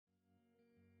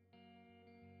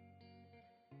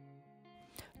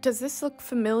Does this look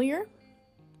familiar?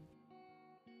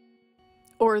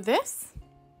 Or this?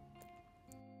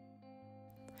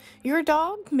 Your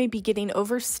dog may be getting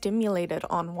overstimulated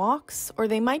on walks, or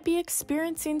they might be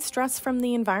experiencing stress from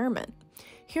the environment.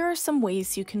 Here are some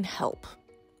ways you can help.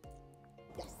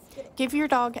 Give your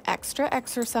dog extra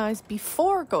exercise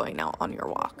before going out on your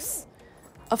walks.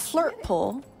 A flirt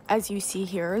pull, as you see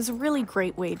here, is a really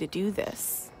great way to do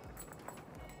this.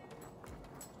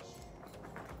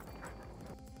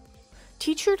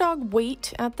 Teach your dog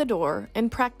wait at the door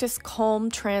and practice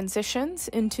calm transitions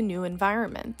into new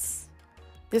environments.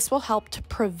 This will help to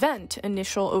prevent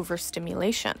initial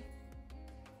overstimulation.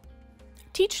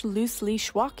 Teach loose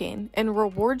leash walking and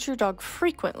reward your dog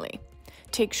frequently.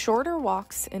 Take shorter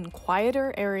walks in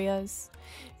quieter areas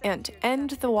and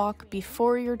end the walk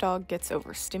before your dog gets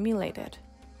overstimulated.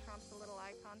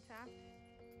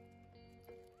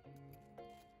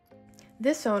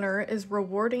 This owner is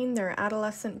rewarding their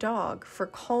adolescent dog for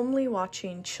calmly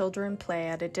watching children play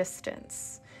at a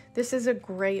distance. This is a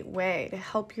great way to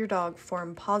help your dog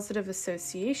form positive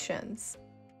associations.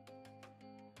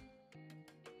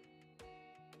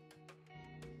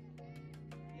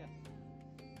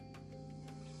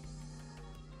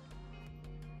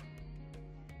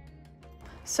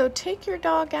 So take your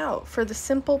dog out for the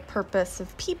simple purpose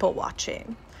of people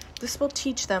watching. This will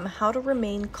teach them how to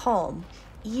remain calm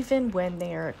even when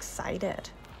they are excited.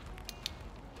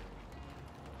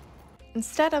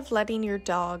 Instead of letting your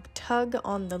dog tug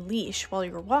on the leash while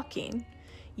you're walking,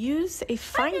 use a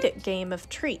find it game of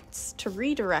treats to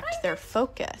redirect their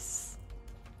focus.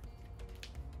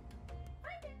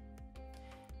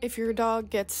 If your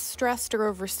dog gets stressed or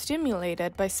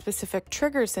overstimulated by specific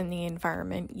triggers in the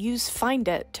environment, use find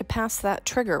it to pass that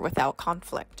trigger without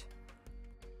conflict.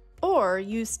 Or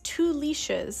use 2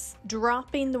 leashes,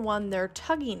 dropping the one they're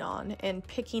tugging on and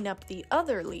picking up the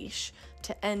other leash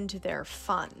to end their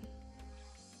fun.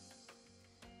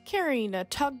 Carrying a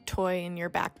tug toy in your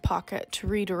back pocket to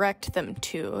redirect them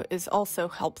to is also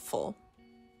helpful.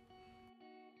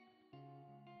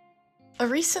 A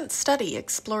recent study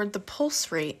explored the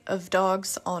pulse rate of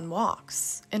dogs on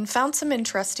walks and found some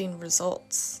interesting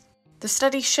results. The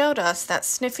study showed us that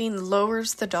sniffing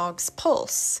lowers the dog's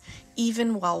pulse,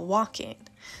 even while walking.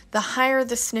 The higher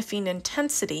the sniffing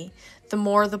intensity, the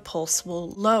more the pulse will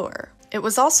lower. It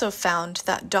was also found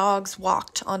that dogs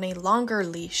walked on a longer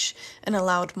leash and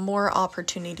allowed more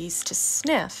opportunities to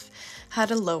sniff had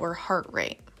a lower heart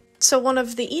rate. So one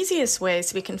of the easiest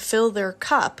ways we can fill their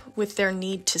cup with their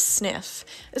need to sniff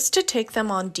is to take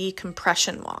them on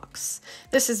decompression walks.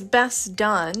 This is best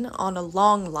done on a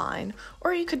long line,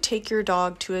 or you could take your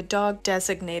dog to a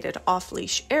dog-designated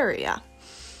off-leash area.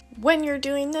 When you're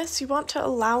doing this, you want to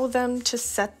allow them to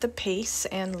set the pace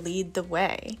and lead the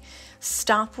way.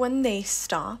 Stop when they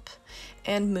stop,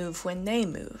 and move when they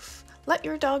move. Let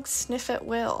your dog sniff at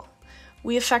will.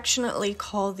 We affectionately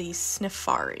call these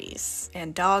sniffaries,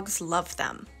 and dogs love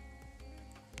them.